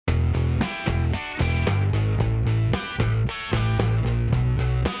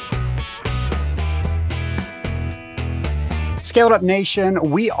Scaled Up Nation,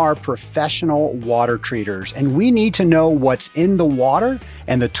 we are professional water treaters, and we need to know what's in the water,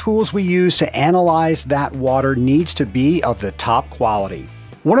 and the tools we use to analyze that water needs to be of the top quality.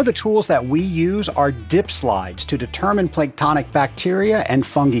 One of the tools that we use are dip slides to determine planktonic bacteria and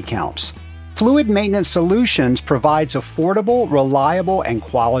fungi counts. Fluid Maintenance Solutions provides affordable, reliable, and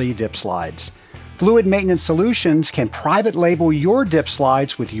quality dip slides. Fluid Maintenance Solutions can private label your dip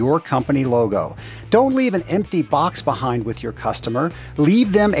slides with your company logo. Don't leave an empty box behind with your customer.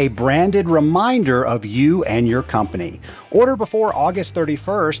 Leave them a branded reminder of you and your company. Order before August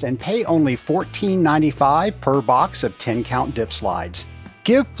 31st and pay only $14.95 per box of 10-count dip slides.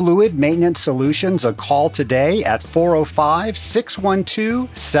 Give Fluid Maintenance Solutions a call today at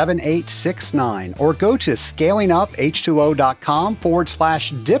 405-612-7869 or go to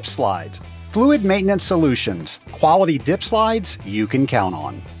scalinguph2o.com/dip slides. Fluid Maintenance Solutions, quality dip slides you can count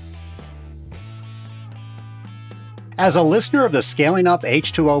on. As a listener of the Scaling Up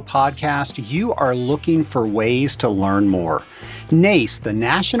H2O podcast, you are looking for ways to learn more. NACE, the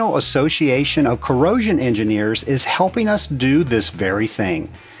National Association of Corrosion Engineers, is helping us do this very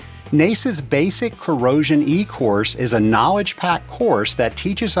thing. NACE's Basic Corrosion E-Course is a knowledge-packed course that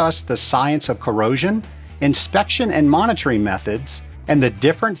teaches us the science of corrosion, inspection and monitoring methods, and the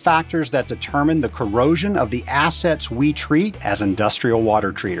different factors that determine the corrosion of the assets we treat as industrial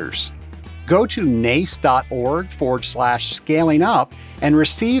water treaters. Go to nace.org/scaling up and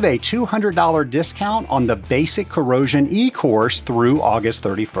receive a $200 discount on the Basic Corrosion E-Course through August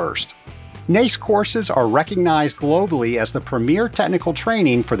 31st. NACE courses are recognized globally as the premier technical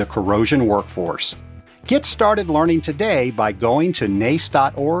training for the corrosion workforce. Get started learning today by going to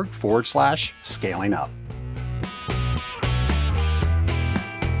nace.org/scaling up.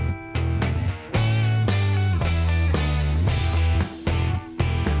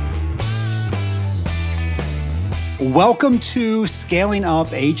 Welcome to Scaling Up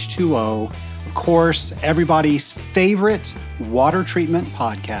H2O, of course, everybody's favorite water treatment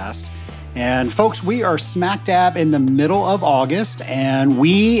podcast. And folks, we are smack dab in the middle of August, and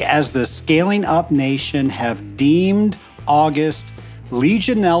we, as the Scaling Up Nation, have deemed August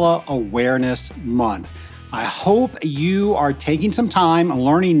Legionella Awareness Month. I hope you are taking some time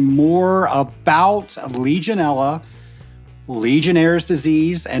learning more about Legionella, Legionnaire's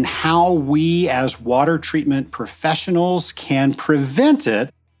disease, and how we as water treatment professionals can prevent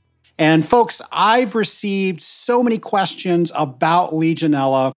it. And folks, I've received so many questions about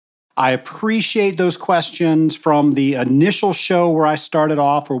Legionella. I appreciate those questions from the initial show where I started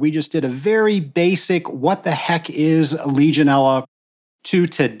off, where we just did a very basic, what the heck is Legionella, to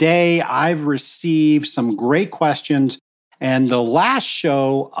today. I've received some great questions. And the last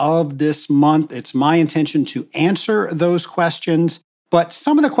show of this month, it's my intention to answer those questions. But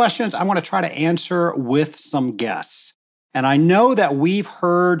some of the questions I want to try to answer with some guests. And I know that we've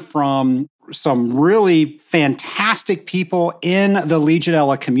heard from some really fantastic people in the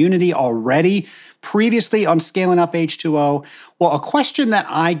Legionella community already, previously on Scaling Up H2O. Well, a question that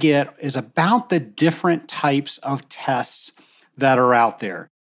I get is about the different types of tests that are out there.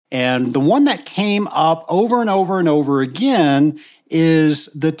 And the one that came up over and over and over again is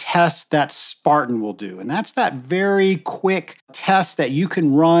the test that Spartan will do. And that's that very quick test that you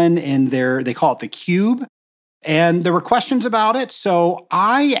can run in their, they call it the cube. And there were questions about it. So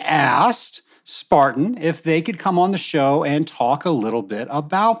I asked Spartan if they could come on the show and talk a little bit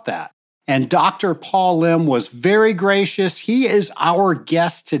about that. And Dr. Paul Lim was very gracious. He is our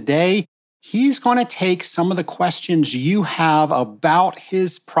guest today. He's going to take some of the questions you have about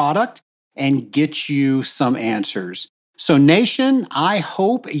his product and get you some answers. So, Nation, I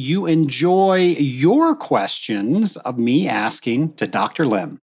hope you enjoy your questions of me asking to Dr.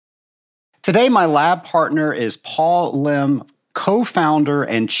 Lim. Today, my lab partner is Paul Lim, co-founder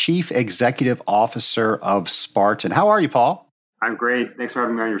and chief executive officer of Spartan. How are you, Paul? I'm great. Thanks for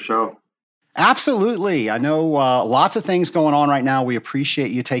having me on your show. Absolutely. I know lots of things going on right now. We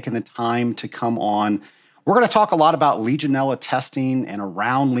appreciate you taking the time to come on. We're going to talk a lot about Legionella testing and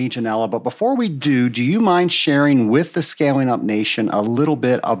around Legionella. But before we do you mind sharing with the Scaling Up Nation a little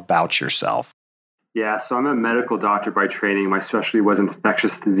bit about yourself? Yeah, so I'm a medical doctor by training. My specialty was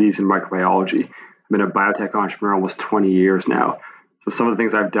infectious disease and microbiology. I've been a biotech entrepreneur almost 20 years now. So some of the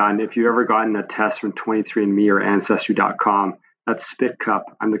things I've done, if you've ever gotten a test from 23andMe or Ancestry.com, that's Spit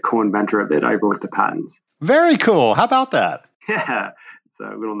Cup. I'm the co-inventor of it. I wrote the patents. Very cool. How about that? Yeah, it's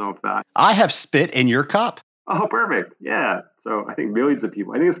a little known fact. I have spit in your cup. Oh, perfect. Yeah. So I think millions of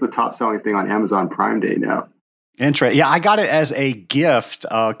people. I think it's the top selling thing on Amazon Prime Day now. Interesting. Yeah, I got it as a gift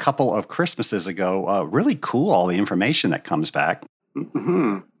a couple of Christmases ago. Really cool, all the information that comes back.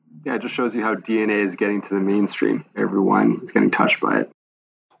 Mm-hmm. Yeah, it just shows you how DNA is getting to the mainstream. Everyone is getting touched by it.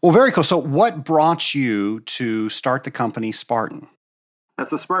 Well, very cool. So what brought you to start the company Spartan?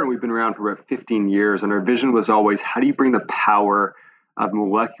 As a Spartan, we've been around for about 15 years, and our vision was always, how do you bring the power of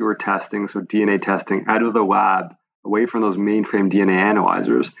molecular testing, so DNA testing, out of the lab, away from those mainframe DNA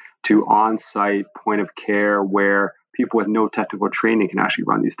analyzers, to on-site point of care where people with no technical training can actually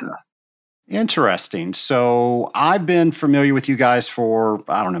run these tests. Interesting. So I've been familiar with you guys for,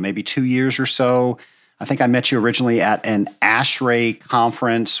 I don't know, maybe 2 years or so. I think I met you originally at an ASHRAE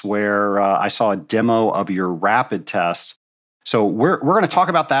conference where I saw a demo of your rapid test. So we're going to talk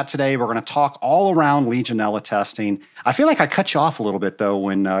about that today. We're going to talk all around Legionella testing. I feel like I cut you off a little bit, though,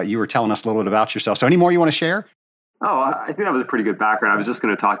 when you were telling us a little bit about yourself. So any more you want to share? Oh, I think that was a pretty good background. I was just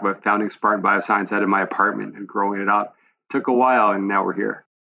going to talk about founding Spartan Bioscience out of my apartment and growing it up. It took a while, and now we're here.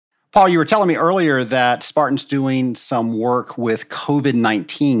 Paul, you were telling me earlier that Spartan's doing some work with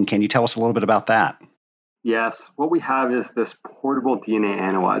COVID-19. Can you tell us a little bit about that? Yes, what we have is this portable DNA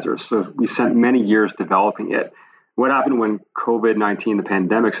analyzer. So we spent many years developing it. What happened when COVID-19, the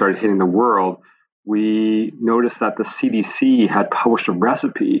pandemic, started hitting the world, we noticed that the CDC had published a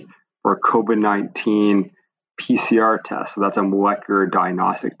recipe for a COVID-19 PCR test. So that's a molecular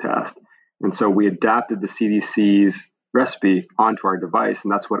diagnostic test. And so we adapted the CDC's recipe onto our device,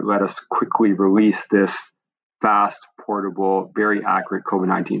 and that's what let us quickly release this fast, portable, very accurate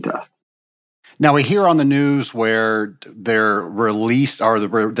COVID-19 test. Now we hear on the news where they're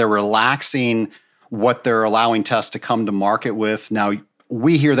relaxing what they're allowing tests to come to market with. Now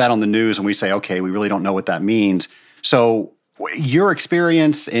we hear that on the news and we say, okay, we really don't know what that means. So your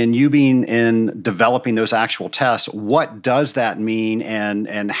experience in you being in developing those actual tests, what does that mean,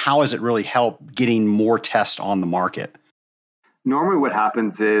 and how has it really helped getting more tests on the market? Normally what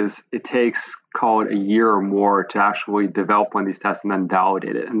happens is it takes, call it a year or more, to actually develop one of these tests and then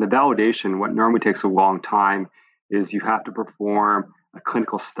validate it. And the validation, what normally takes a long time, is you have to perform a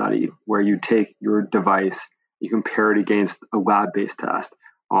clinical study where you take your device, you compare it against a lab-based test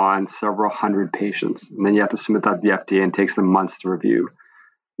on several hundred patients, and then you have to submit that to the FDA, and it takes them months to review.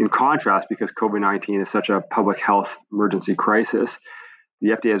 In contrast, because COVID-19 is such a public health emergency crisis,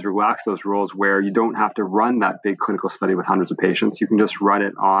 the FDA has relaxed those rules where you don't have to run that big clinical study with hundreds of patients. You can just run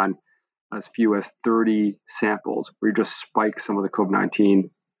it on as few as 30 samples, where you just spike some of the COVID-19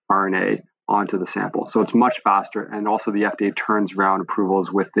 RNA onto the sample. So it's much faster. And also the FDA turns around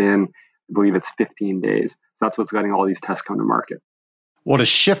approvals within, I believe it's 15 days. So that's what's letting all these tests come to market. Well, to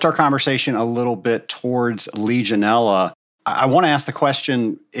shift our conversation a little bit towards Legionella, I want to ask the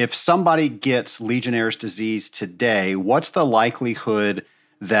question, if somebody gets Legionnaire's disease today, what's the likelihood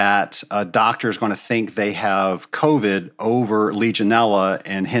that a doctor is going to think they have COVID over Legionella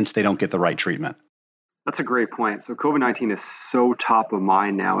and hence they don't get the right treatment? That's a great point. So COVID-19 is so top of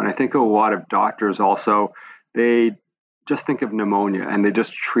mind now. And I think a lot of doctors also, they just think of pneumonia and they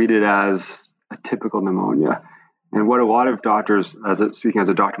just treat it as a typical pneumonia. And what a lot of doctors, speaking as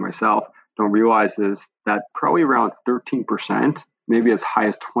a doctor myself, don't realize is that probably around 13%, maybe as high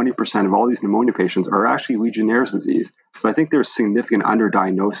as 20% of all these pneumonia patients are actually Legionnaire's disease. So I think there's significant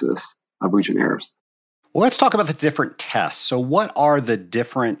underdiagnosis of Legionnaire's. Well, let's talk about the different tests. So what are the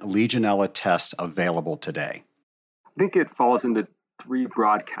different Legionella tests available today? I think it falls into three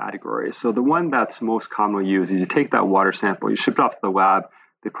broad categories. So the one that's most commonly used is you take that water sample, you ship it off to the lab,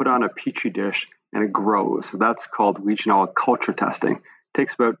 they put it on a petri dish, and it grows. So that's called Legionella culture testing. It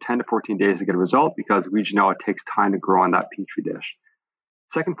takes about 10 to 14 days to get a result because Legionella takes time to grow on that petri dish.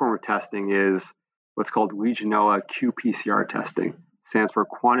 Second form of testing is what's called Legionella qPCR testing. It stands for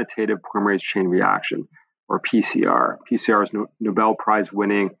quantitative polymerase chain reaction, or PCR. PCR is Nobel Prize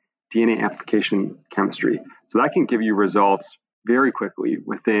winning DNA amplification chemistry. So that can give you results very quickly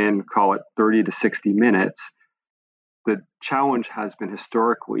within, call it 30 to 60 minutes. The challenge has been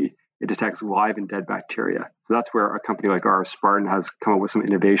historically, it detects live and dead bacteria. So that's where a company like ours, Spartan, has come up with some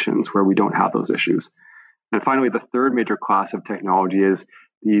innovations where we don't have those issues. And finally, the third major class of technology is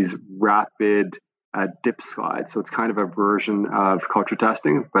these rapid dip slides. So it's kind of a version of culture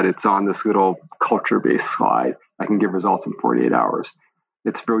testing, but it's on this little culture-based slide that can give results in 48 hours.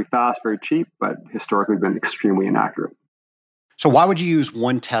 It's very fast, very cheap, but historically been extremely inaccurate. So why would you use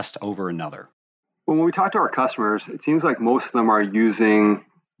one test over another? When we talk to our customers, it seems like most of them are using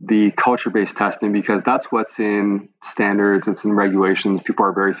the culture-based testing because that's what's in standards, it's in regulations, people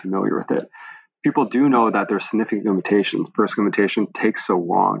are very familiar with it. People do know that there's significant limitations. First limitation takes so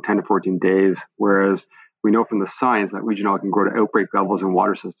long, 10 to 14 days, whereas we know from the science that Legionella can grow to outbreak levels in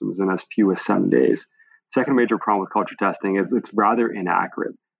water systems in as few as 7 days. Second major problem with culture testing is it's rather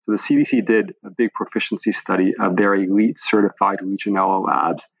inaccurate. So the CDC did a big proficiency study of their elite certified Legionella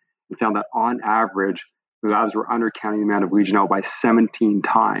labs, We found that on average, the labs were undercounting the amount of Legionella by 17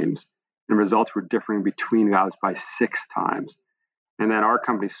 times, and results were differing between labs by 6 times. And then our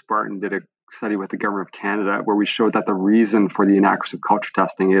company, Spartan, did a study with the government of Canada where we showed that the reason for the inaccuracy of culture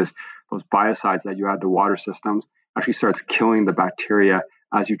testing is those biocides that you add to water systems actually starts killing the bacteria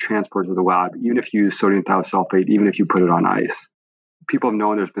as you transport it to the lab, even if you use sodium thiosulfate, even if you put it on ice. People have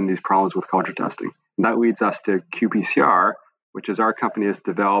known there's been these problems with culture testing. And that leads us to qPCR, which is our company has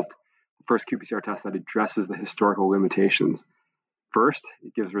developed the first qPCR test that addresses the historical limitations. First,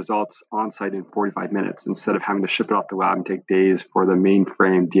 it gives results on site in 45 minutes instead of having to ship it off the lab and take days for the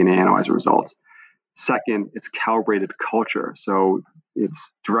mainframe DNA analyzer results. Second, it's calibrated culture, so it's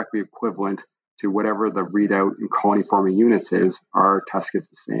directly equivalent to whatever the readout in colony forming units is. Our test gets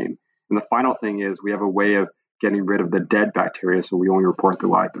the same. And the final thing is we have a way of getting rid of the dead bacteria, so we only report the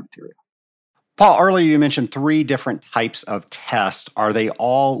live bacteria. Paul, earlier you mentioned 3 different types of tests. Are they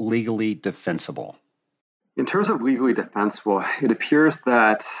all legally defensible? In terms of legally defensible, it appears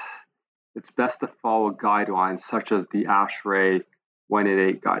that it's best to follow guidelines such as the ASHRAE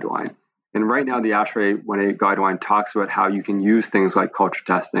 188 guideline. And right now, the ASHRAE 188 guideline talks about how you can use things like culture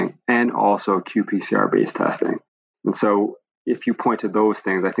testing and also qPCR-based testing. And so if you point to those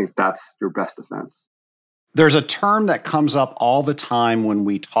things, I think that's your best defense. There's a term that comes up all the time when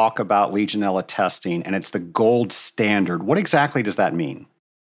we talk about Legionella testing, and it's the gold standard. What exactly does that mean?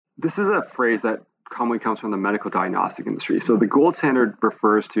 This is a phrase that commonly comes from the medical diagnostic industry. So the gold standard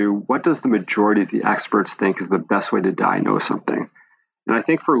refers to what does the majority of the experts think is the best way to diagnose something. And I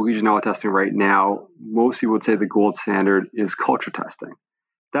think for Legionella testing right now, most people would say the gold standard is culture testing.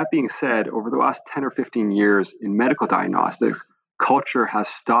 That being said, over the last 10 or 15 years in medical diagnostics, culture has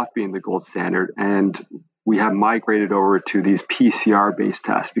stopped being the gold standard, and we have migrated over to these PCR-based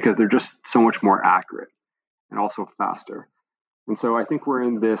tests because they're just so much more accurate and also faster. And so I think we're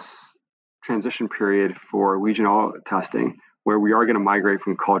in this transition period for Legionella testing where we are going to migrate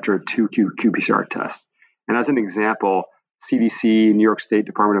from culture to qPCR tests. And as an example, CDC, New York State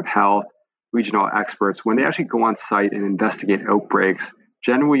Department of Health, Legionella experts, when they actually go on site and investigate outbreaks,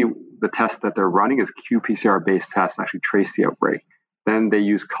 generally the test that they're running is qPCR-based tests to actually trace the outbreak. Then they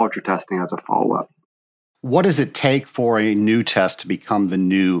use culture testing as a follow-up. What does it take for a new test to become the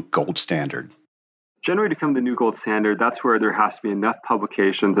new gold standard? Generally, to become the new gold standard, that's where there has to be enough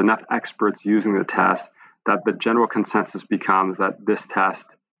publications, enough experts using the test that the general consensus becomes that this test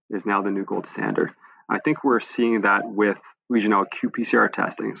is now the new gold standard. I think we're seeing that with Legionella qPCR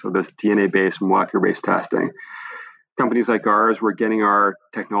testing, so this DNA-based, molecular-based testing. Companies like ours, we're getting our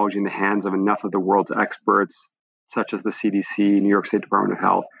technology in the hands of enough of the world's experts, such as the CDC, New York State Department of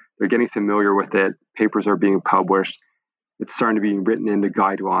Health. They're getting familiar with it. Papers are being published. It's starting to be written into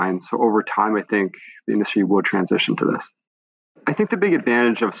guidelines. So over time, I think the industry will transition to this. I think the big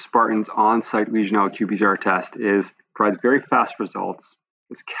advantage of Spartan's on-site Legionella qPCR test is it provides very fast results.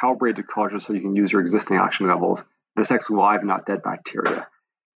 It's calibrated culture so you can use your existing action levels, and it detects live, not dead bacteria.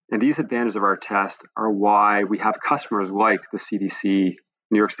 And these advantages of our test are why we have customers like the CDC,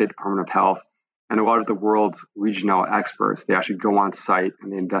 New York State Department of Health, and a lot of the world's Legionella experts. They actually go on site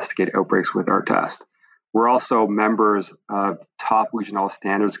and they investigate outbreaks with our test. We're also members of top Legionella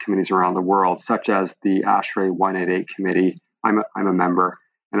standards committees around the world, such as the ASHRAE 188 committee. I'm a member,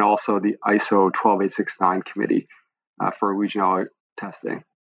 and also the ISO 12869 committee for Legionella testing.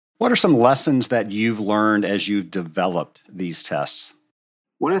 What are some lessons that you've learned as you've developed these tests?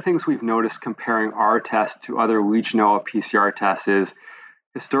 One of the things we've noticed comparing our test to other Legionella PCR tests is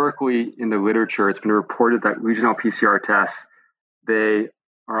historically in the literature, it's been reported that Legionella PCR tests, they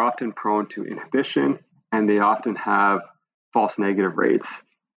are often prone to inhibition and they often have false negative rates.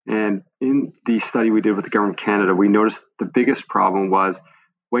 And in the study we did with the government of Canada, we noticed the biggest problem was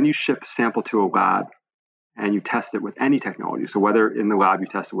when you ship a sample to a lab and you test it with any technology, so whether in the lab you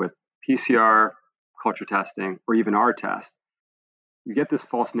test it with PCR, culture testing, or even our test, you get this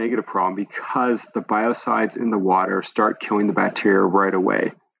false negative problem because the biocides in the water start killing the bacteria right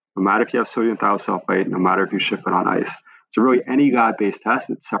away, no matter if you have sodium thiosulfate, no matter if you ship it on ice. So really any lab-based test,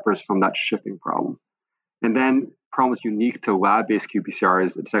 it suffers from that shipping problem. And then problems unique to lab-based qPCR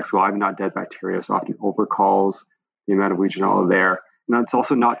is it detects live and not dead bacteria, so often overcalls the amount of Legionella there. And it's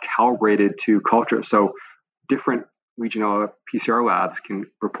also not calibrated to culture. So different Legionella PCR labs can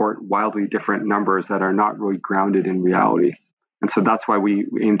report wildly different numbers that are not really grounded in reality. And so that's why we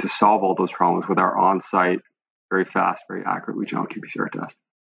aim to solve all those problems with our on-site, very fast, very accurate Legionella qPCR test.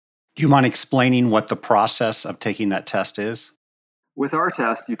 Do you mind explaining what the process of taking that test is? With our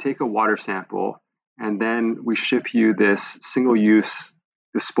test, you take a water sample, and then we ship you this single-use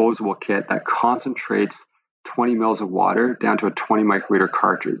disposable kit that concentrates 20 mils of water down to a 20 microliter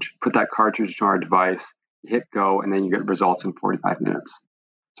cartridge. Put that cartridge to our device, hit go, and then you get results in 45 minutes.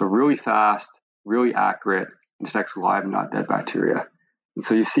 So really fast, really accurate, and detects live, not dead bacteria. And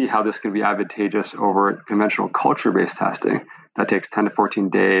so you see how this can be advantageous over conventional culture-based testing that takes 10 to 14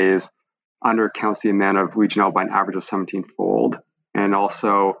 days, undercounts the amount of Legionella by an average of 17-fold, and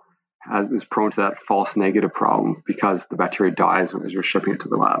also is prone to that false negative problem because the bacteria dies as you're shipping it to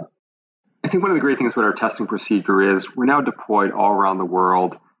the lab. I think one of the great things with our testing procedure is we're now deployed all around the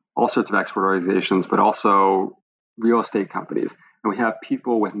world, all sorts of expert organizations, but also real estate companies. And we have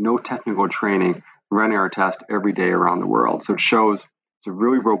people with no technical training running our test every day around the world. So it shows it's a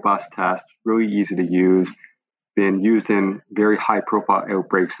really robust test, really easy to use, been used in very high profile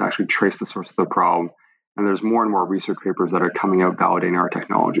outbreaks to actually trace the source of the problem. And there's more and more research papers that are coming out validating our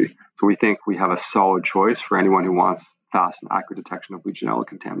technology. So we think we have a solid choice for anyone who wants fast and accurate detection of Legionella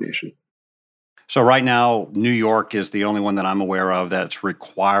contamination. So right now, New York is the only one that I'm aware of that's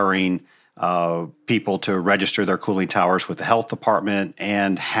requiring people to register their cooling towers with the health department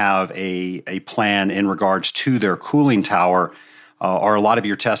and have a plan in regards to their cooling tower. Are a lot of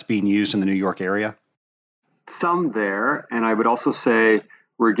your tests being used in the New York area? Some there, and I would also say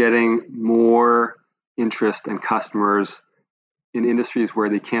we're getting more interest and customers in industries where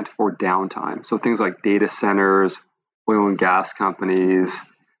they can't afford downtime. So things like data centers, oil and gas companies,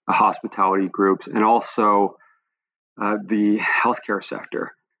 hospitality groups, and also the healthcare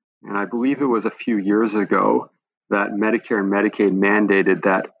sector. And I believe it was a few years ago that Medicare and Medicaid mandated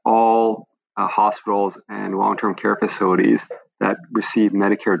that all hospitals and long-term care facilities that receive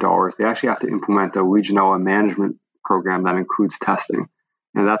Medicare dollars, they actually have to implement a Legionella management program that includes testing.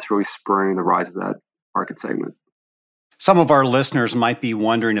 And that's really spurring the rise of that market segment. Some of our listeners might be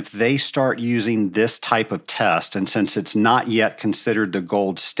wondering if they start using this type of test, and since it's not yet considered the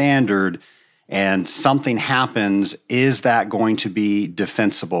gold standard and something happens, is that going to be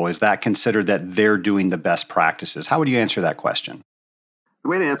defensible? Is that considered that they're doing the best practices? How would you answer that question? The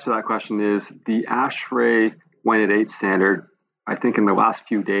way to answer that question is the ASHRAE 188 standard, I think in the last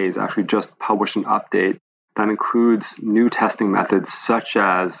few days, actually just published an update that includes new testing methods such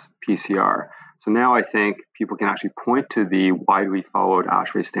as PCR. So now I think people can actually point to the widely followed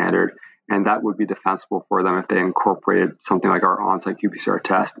ASHRAE standard, and that would be defensible for them if they incorporated something like our on-site qPCR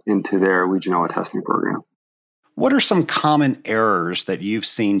test into their Legionella testing program. What are some common errors that you've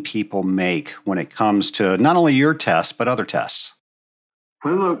seen people make when it comes to not only your tests, but other tests?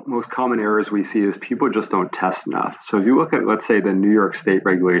 One of the most common errors we see is people just don't test enough. So if you look at, let's say, the New York State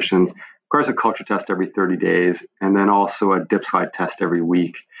regulations, requires a culture test every 30 days, and then also a dip slide test every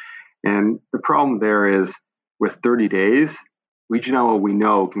week. And the problem there is with 30 days, Legionella, we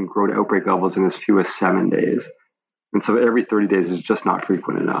know, can grow to outbreak levels in as few as 7 days. And so every 30 days is just not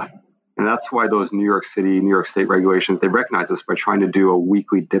frequent enough. And that's why those New York City, New York State regulations, they recognize this by trying to do a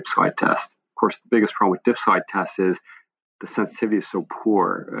weekly dip slide test. Of course, the biggest problem with dip slide tests is the sensitivity is so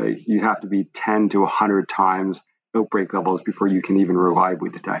poor. You have to be 10 to 100 times outbreak levels before you can even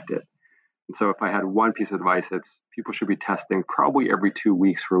reliably detect it. And so if I had one piece of advice, it's people should be testing probably every 2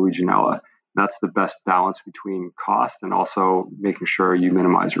 weeks for Legionella. That's the best balance between cost and also making sure you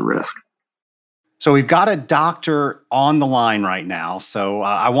minimize your risk. So we've got a doctor on the line right now. So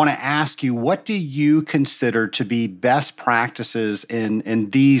I want to ask you, what do you consider to be best practices in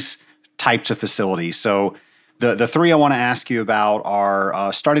these types of facilities? So the three I want to ask you about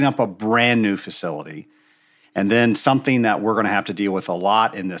are starting up a brand new facility, and then something that we're going to have to deal with a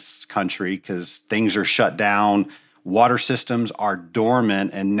lot in this country because things are shut down, water systems are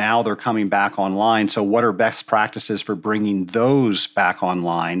dormant, and now they're coming back online. So what are best practices for bringing those back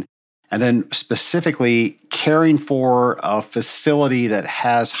online? And then specifically caring for a facility that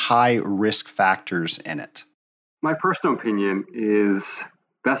has high risk factors in it. My personal opinion is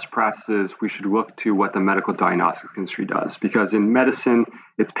best practices, we should look to what the medical diagnostics industry does, because in medicine,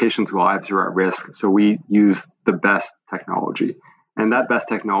 it's patients' lives are at risk. So we use the best technology. And that best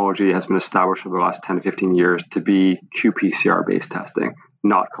technology has been established over the last 10 to 15 years to be qPCR-based testing,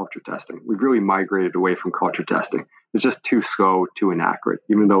 not culture testing. We've really migrated away from culture testing. It's just too slow, too inaccurate,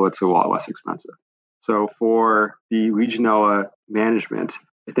 even though it's a lot less expensive. So for the Legionella management,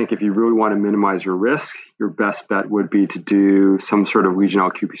 I think if you really want to minimize your risk, your best bet would be to do some sort of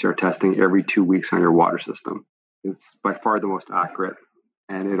Legionella qPCR testing every 2 weeks on your water system. It's by far the most accurate,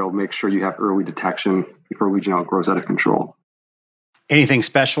 and it'll make sure you have early detection before Legionella grows out of control. Anything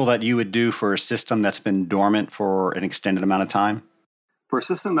special that you would do for a system that's been dormant for an extended amount of time? For a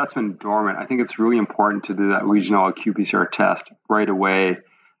system that's been dormant, I think it's really important to do that Legionella qPCR test right away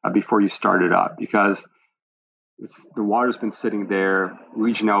before you start it up, because The water's been sitting there.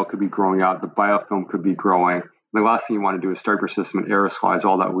 Legionella could be growing out. The biofilm could be growing. The last thing you want to do is start your system and aerosolize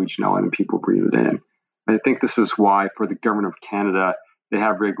all that Legionella and people breathe it in. I think this is why for the government of Canada, they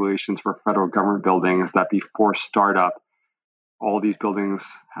have regulations for federal government buildings that before startup, all these buildings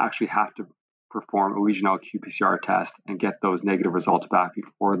actually have to perform a Legionella qPCR test and get those negative results back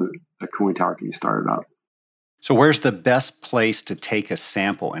before the cooling tower can be started up. So where's the best place to take a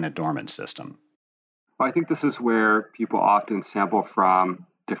sample in a dormant system? Well, I think this is where people often sample from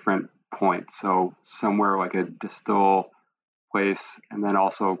different points. So somewhere like a distal place, and then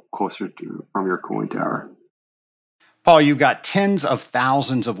also closer to from your cooling tower. Paul, you've got tens of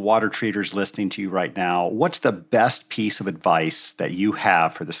thousands of water treaters listening to you right now. What's the best piece of advice that you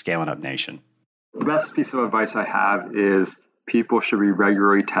have for the Scaling Up Nation? The best piece of advice I have is people should be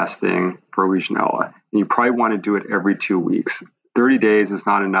regularly testing for Legionella. And you probably want to do it every 2 weeks. 30 days is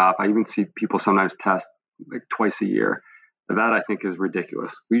not enough. I even see people sometimes test like twice a year. That I think is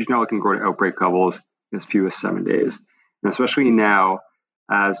ridiculous. Legionella can grow to outbreak levels in as few as 7 days. And especially now,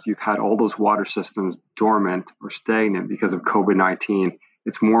 as you've had all those water systems dormant or stagnant because of COVID-19,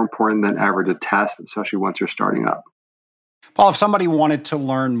 it's more important than ever to test, especially once you're starting up. Paul, if somebody wanted to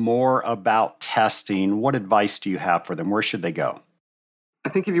learn more about testing, what advice do you have for them? Where should they go? I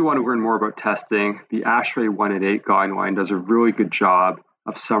think if you want to learn more about testing, the ASHRAE 188 guideline does a really good job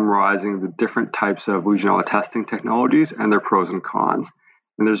of summarizing the different types of Legionella testing technologies and their pros and cons.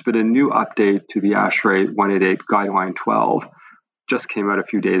 And there's been a new update to the ASHRAE 188 guideline 12, just came out a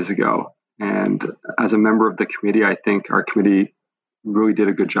few days ago. And as a member of the committee, I think our committee really did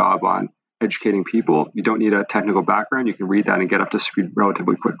a good job on educating people. You don't need a technical background. You can read that and get up to speed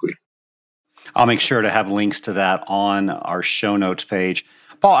relatively quickly. I'll make sure to have links to that on our show notes page.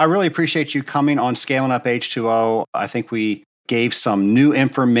 Paul, I really appreciate you coming on Scaling Up H2O. I think we gave some new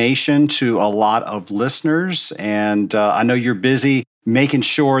information to a lot of listeners. And I know you're busy making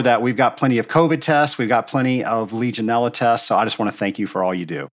sure that we've got plenty of COVID tests. We've got plenty of Legionella tests. So I just want to thank you for all you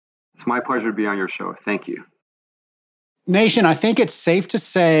do. It's my pleasure to be on your show. Thank you. Nation, I think it's safe to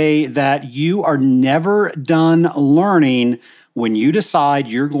say that you are never done learning when you decide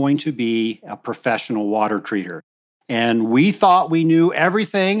you're going to be a professional water treater. And we thought we knew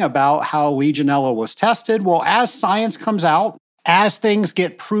everything about how Legionella was tested. Well, as science comes out, as things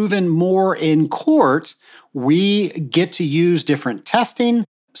get proven more in court, we get to use different testing.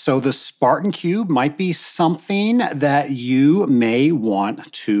 So the Spartan Cube might be something that you may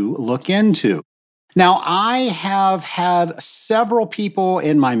want to look into. Now, I have had several people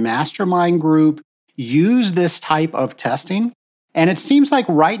in my mastermind group use this type of testing. And it seems like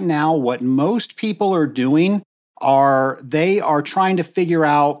right now, what most people are doing they are trying to figure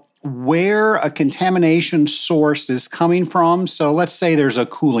out where a contamination source is coming from. So let's say there's a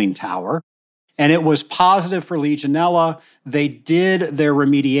cooling tower and it was positive for Legionella. They did their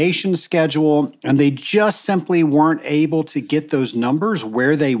remediation schedule and they just simply weren't able to get those numbers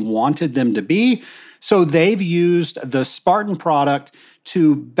where they wanted them to be. So they've used the Spartan product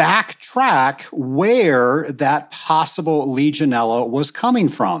to backtrack where that possible Legionella was coming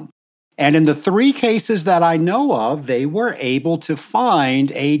from. And in the 3 cases that I know of, they were able to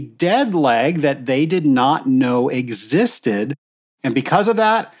find a dead leg that they did not know existed. And because of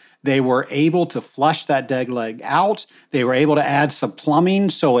that, they were able to flush that dead leg out. They were able to add some plumbing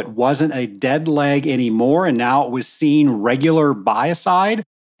so it wasn't a dead leg anymore. And now it was seeing regular biocide.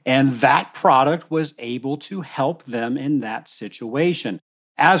 And that product was able to help them in that situation.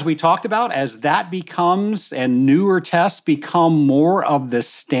 As we talked about, as that becomes and newer tests become more of the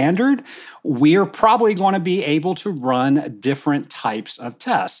standard, we're probably going to be able to run different types of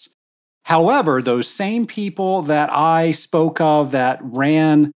tests. However, those same people that I spoke of that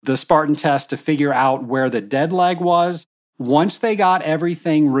ran the Spartan test to figure out where the dead leg was, once they got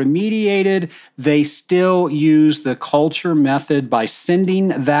everything remediated, they still used the culture method by sending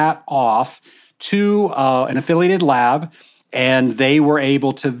that off to an affiliated lab. And they were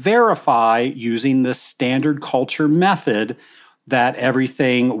able to verify using the standard culture method that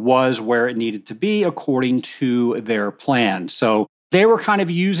everything was where it needed to be according to their plan. So they were kind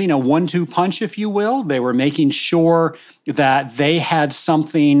of using a 1-2 punch, if you will. They were making sure that they had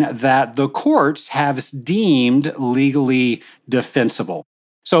something that the courts have deemed legally defensible.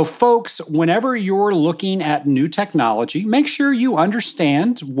 So folks, whenever you're looking at new technology, make sure you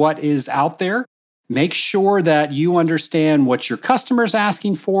understand what is out there. Make sure that you understand what your customer's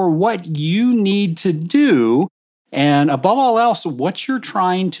asking for, what you need to do, and above all else, what you're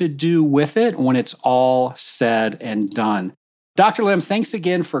trying to do with it when it's all said and done. Dr. Lim, thanks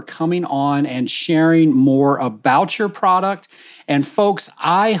again for coming on and sharing more about your product. And folks,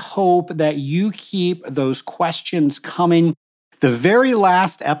 I hope that you keep those questions coming. The very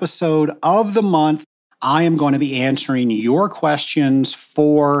last episode of the month, I am going to be answering your questions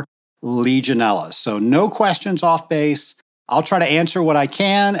for Legionella. So no questions off base. I'll try to answer what I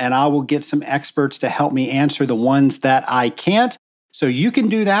can, and I will get some experts to help me answer the ones that I can't. So you can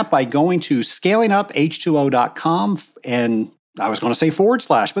do that by going to scalinguph2o.com, and I was going to say /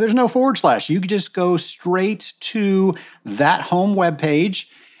 but there's no /. You can just go straight to that home webpage,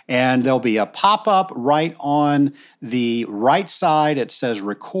 and there'll be a pop-up right on the right side. It says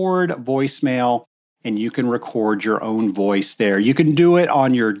record voicemail, and you can record your own voice there. You can do it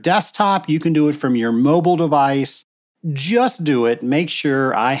on your desktop. You can do it from your mobile device. Just do it. Make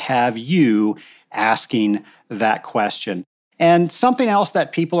sure I have you asking that question. And something else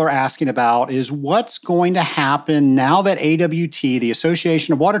that people are asking about is what's going to happen now that AWT, the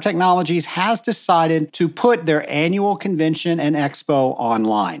Association of Water Technologies, has decided to put their annual convention and expo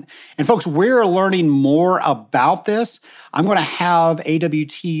online. And folks, we're learning more about this. I'm going to have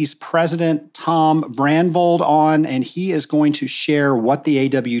AWT's president, Tom Brandvold, on, and he is going to share what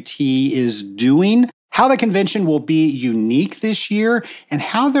the AWT is doing, how the convention will be unique this year, and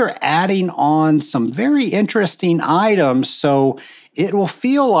how they're adding on some very interesting items so it will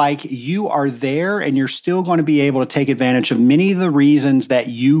feel like you are there and you're still going to be able to take advantage of many of the reasons that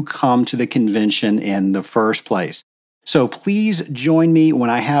you come to the convention in the first place. So please join me when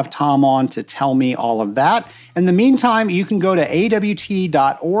I have Tom on to tell me all of that. In the meantime, you can go to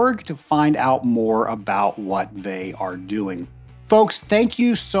awt.org to find out more about what they are doing. Folks, thank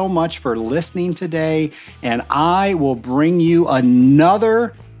you so much for listening today, and I will bring you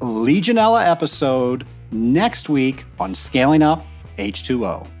another Legionella episode next week on Scaling Up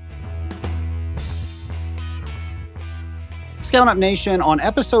H2O. Scaling Up Nation, on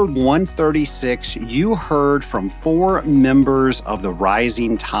episode 136, you heard from 4 members of the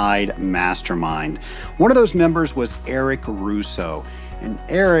Rising Tide Mastermind. One of those members was Eric Russo, and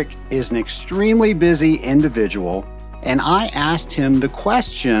Eric is an extremely busy individual. And I asked him the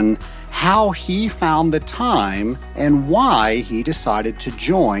question, how he found the time and why he decided to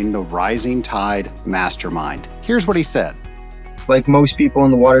join the Rising Tide Mastermind. Here's what he said. Like most people in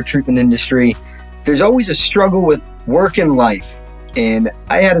the water treatment industry, there's always a struggle with work and life. And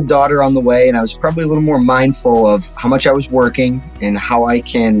I had a daughter on the way, and I was probably a little more mindful of how much I was working and how I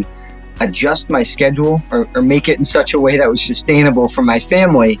can adjust my schedule or make it in such a way that was sustainable for my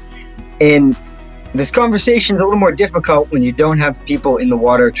family. And this conversation is a little more difficult when you don't have people in the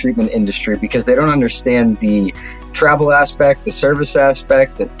water treatment industry because they don't understand the travel aspect, the service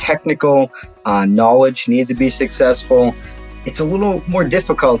aspect, the technical knowledge needed to be successful. It's a little more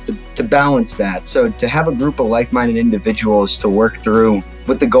difficult to balance that. So to have a group of like-minded individuals to work through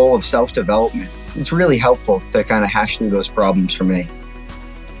with the goal of self-development, it's really helpful to kind of hash through those problems for me.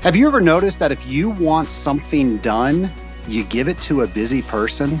 Have you ever noticed that if you want something done, you give it to a busy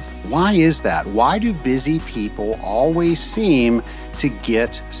person? Why is that? Why do busy people always seem to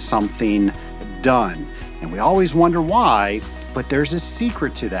get something done? And we always wonder why, but there's a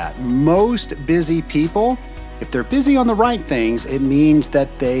secret to that. Most busy people, if they're busy on the right things, it means that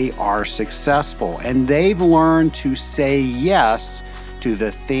they are successful and they've learned to say yes to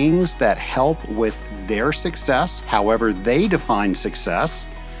the things that help with their success, however they define success.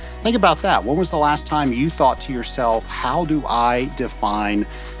 Think about that. When was the last time you thought to yourself, how do I define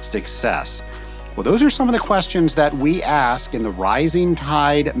success? Well, those are some of the questions that we ask in the Rising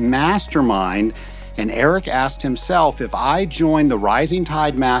Tide Mastermind. And Eric asked himself, if I join the Rising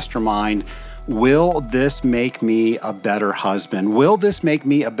Tide Mastermind, will this make me a better husband? Will this make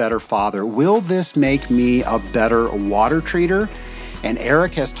me a better father? Will this make me a better water treater? And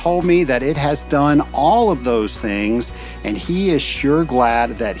Eric has told me that it has done all of those things, and he is sure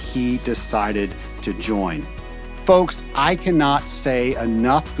glad that he decided to join. Folks, I cannot say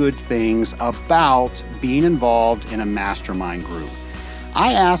enough good things about being involved in a mastermind group.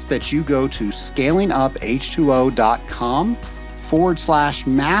 I ask that you go to scalinguph2o.com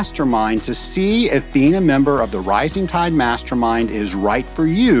 /mastermind to see if being a member of the Rising Tide Mastermind is right for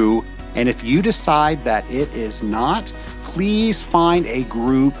you. And if you decide that it is not, please find a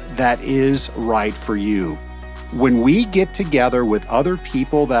group that is right for you. When we get together with other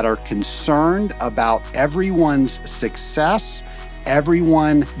people that are concerned about everyone's success,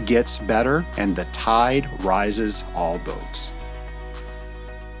 everyone gets better and the tide rises all boats.